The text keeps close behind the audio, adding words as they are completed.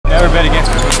bet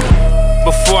against me.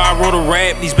 Before I wrote a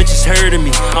rap, these bitches heard of me.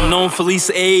 I'm known for at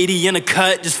least 80 in a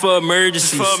cut just for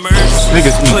emergencies.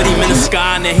 Niggas Put him in the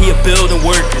sky and then he a building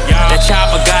worker. That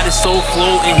chopper got his soul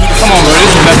float and he the Come on, bro, this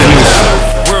is better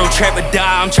news. World trap or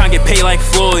die, I'm trying to get paid like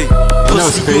Floyd.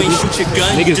 Pussy, you ain't shoot your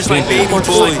gun, you just like baby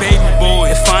boy.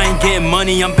 If I ain't getting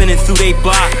money, I'm bending through they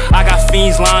block. I got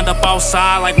fiends lined up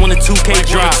outside like when a 2K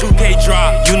drop.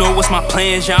 You know what's my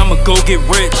plans, yeah, I'ma go get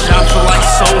rich. I feel like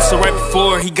Sosa right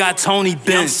before he got Tony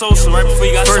bent.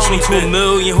 First one to $1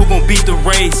 million, who gon' beat the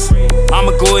race?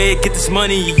 I'ma go ahead, get this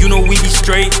money, you know we be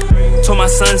straight. Told my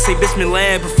son, say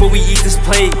Bismillah before we eat this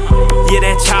plate. Yeah,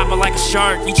 that chopper like a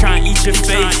shark, he tryna eat your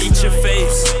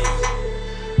face.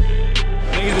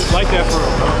 Niggas just like that for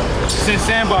real, bro. Since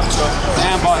Sandbox, bro.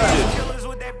 Sandbox shit.